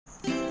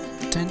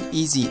10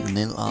 easy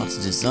nail art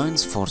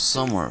designs for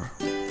summer.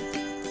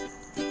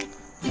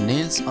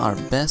 Nails are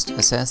best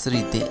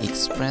accessory. They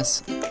express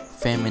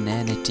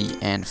femininity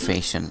and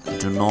fashion.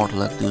 Do not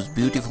let those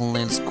beautiful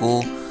nails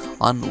go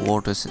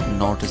unnoticed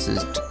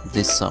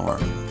this summer.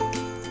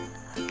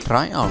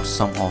 Try out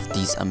some of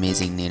these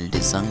amazing nail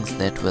designs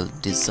that will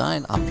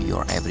dazzle up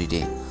your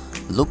everyday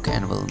look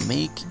and will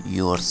make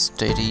you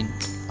stand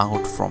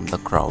out from the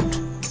crowd.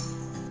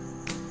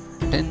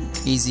 10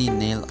 easy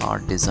nail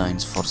art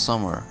designs for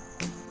summer.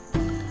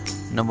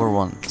 Number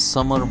 1.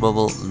 Summer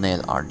bubble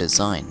nail art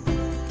design.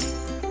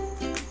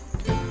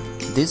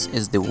 This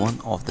is the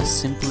one of the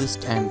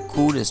simplest and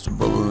coolest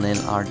bubble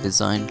nail art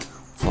design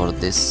for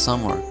this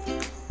summer.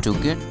 To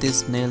get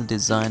this nail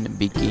design,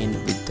 begin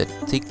with the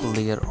thick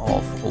layer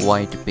of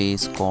white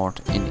base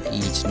coat in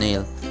each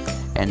nail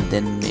and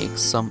then make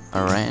some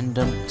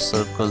random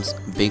circles,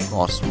 big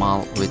or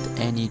small, with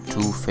any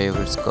two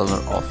favorite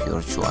color of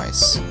your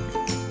choice.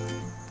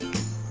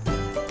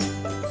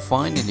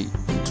 Finally,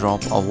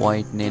 drop a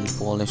white nail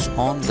polish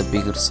on the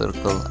bigger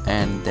circle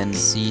and then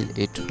seal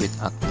it with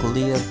a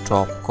clear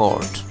top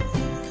coat.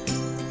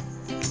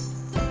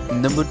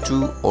 Number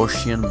 2.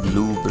 Ocean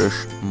blue brush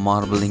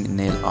marbling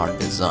nail art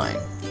design.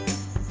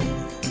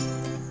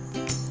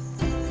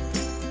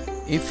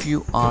 If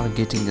you are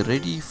getting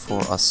ready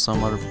for a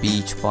summer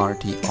beach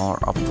party or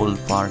a pool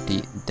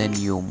party, then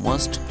you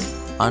must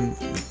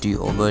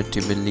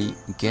undoubtedly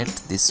get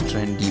this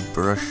trendy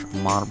brush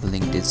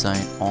marbling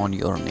design on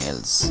your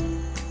nails.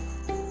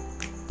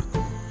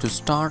 To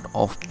start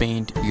off,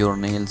 paint your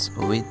nails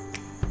with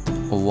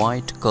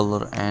white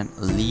color and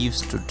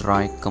leaves to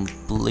dry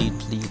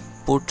completely.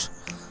 Put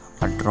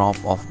a drop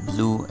of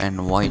blue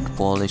and white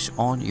polish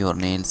on your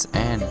nails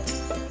and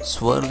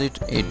swirl it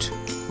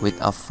with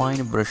a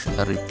fine brush.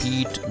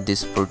 Repeat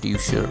this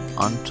procedure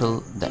until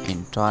the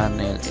entire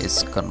nail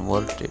is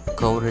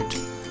covered.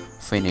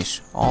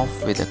 Finish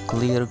off with a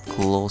clear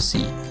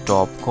glossy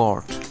top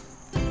coat.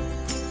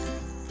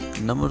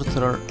 Number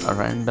 3.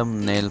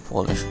 Random nail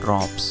polish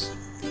drops.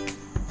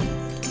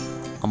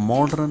 A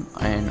modern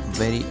and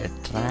very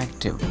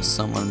attractive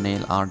summer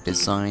nail art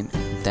design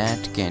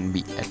that can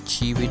be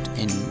achieved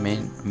in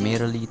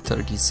merely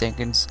 30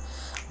 seconds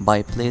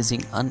by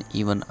placing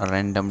uneven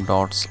random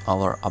dots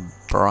over a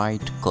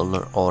bright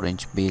color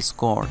orange base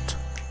coat.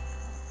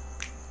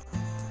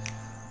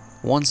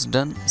 Once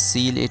done,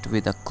 seal it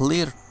with a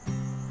clear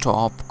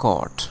top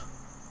coat.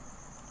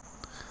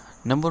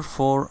 Number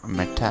 4.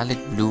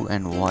 Metallic blue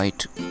and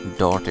white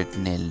dotted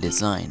nail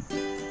design.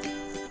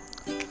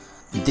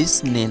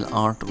 This nail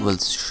art will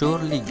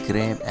surely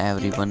grab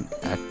everyone's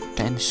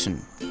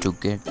attention. To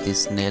get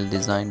this nail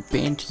design,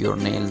 paint your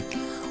nail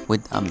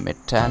with a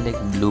metallic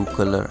blue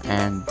color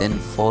and then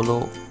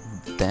follow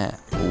the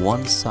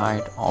one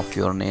side of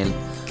your nail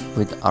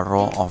with a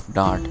row of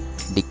dots,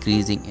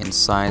 decreasing in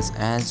size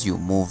as you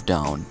move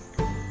down.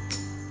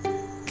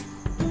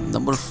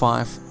 Number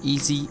 5.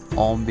 Easy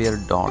ombre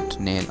dot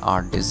nail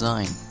art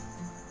design.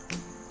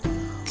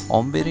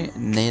 Ombre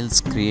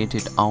nails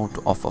created out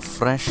of a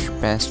fresh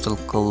pastel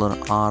color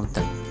are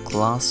the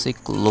classic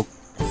look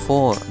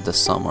for the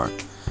summer.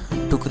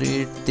 To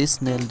create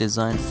this nail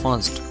design,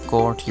 first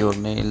coat your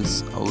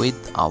nails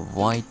with a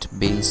white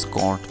base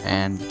coat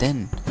and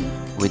then,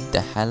 with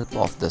the help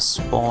of the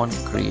sponge,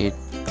 create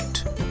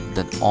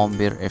the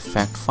ombre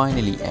effect.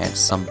 Finally, add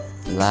some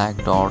black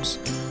dots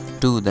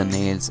to the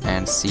nails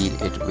and seal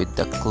it with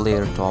the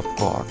clear top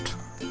coat.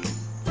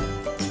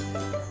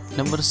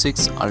 Number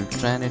 6.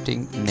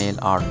 Alternating nail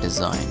art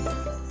design.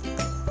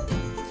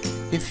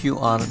 If you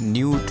are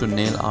new to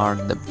nail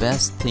art, the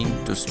best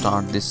thing to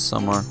start this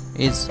summer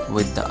is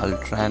with the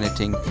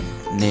alternating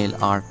nail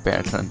art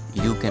pattern.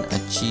 You can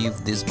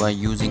achieve this by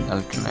using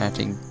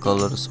alternating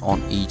colors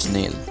on each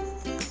nail.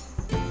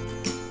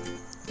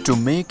 To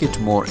make it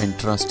more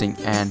interesting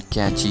and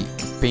catchy,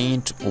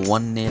 paint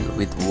one nail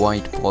with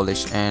white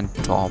polish and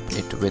top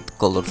it with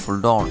colorful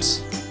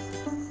dots.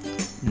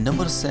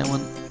 Number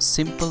 7.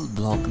 Simple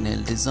block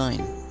nail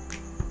design.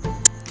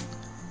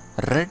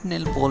 Red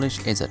nail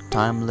polish is a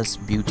timeless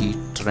beauty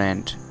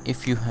trend.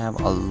 If you have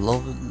a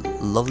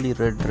lovely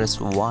red dress,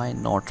 why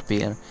not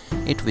pair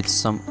it with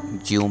some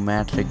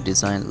geometric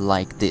design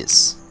like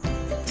this?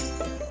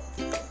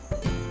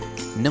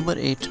 Number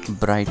 8.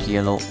 Bright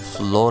yellow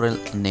floral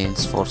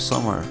nails for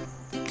summer.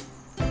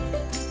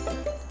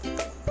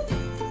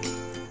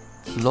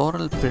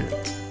 Floral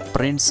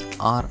prints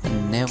are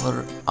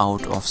never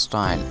out of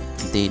style.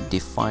 They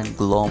define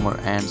glamour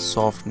and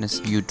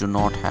softness. You do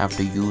not have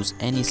to use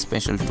any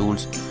special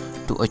tools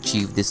to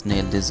achieve this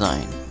nail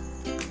design.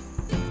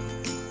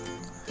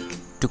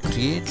 To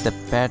create the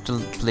petal,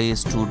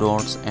 place 2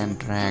 dots and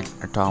drag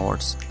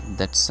towards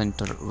that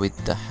center with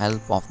the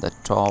help of the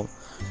top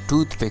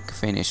toothpick.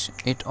 Finish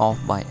it off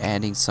by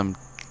adding some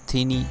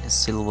tiny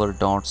silver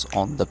dots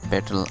on the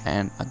petal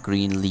and a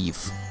green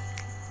leaf.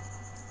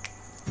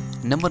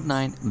 Number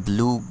 9.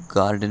 Blue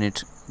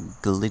garnet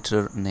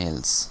glitter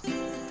nails.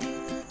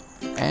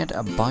 Add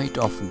a bite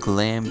of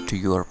glam to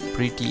your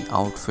pretty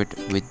outfit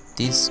with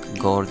this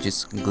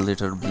gorgeous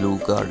glitter blue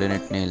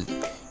gardenet nail.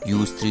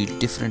 Use 3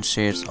 different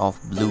shades of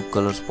blue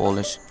color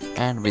polish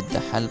and with the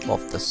help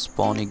of the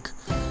spooning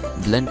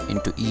blend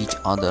into each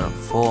other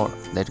for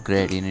that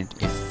gradient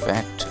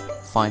effect.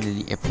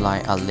 Finally apply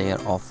a layer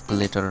of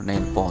glitter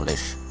nail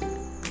polish.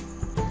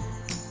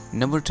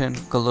 Number 10.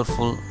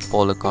 Colorful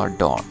polka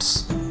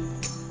dots.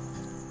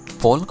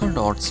 Polka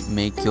dots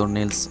make your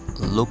nails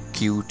look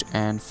cute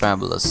and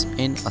fabulous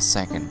in a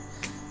second.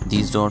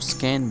 These dots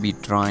can be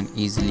drawn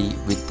easily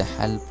with the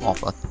help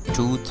of a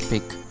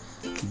toothpick,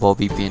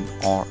 bobby pin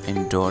or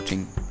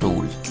inverting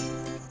tool.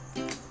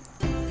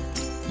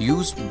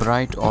 Use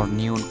bright or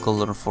neon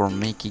color for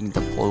making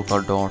the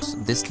polka dots.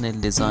 This nail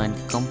design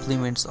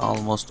complements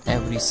almost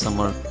every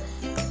summer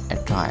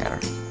attire.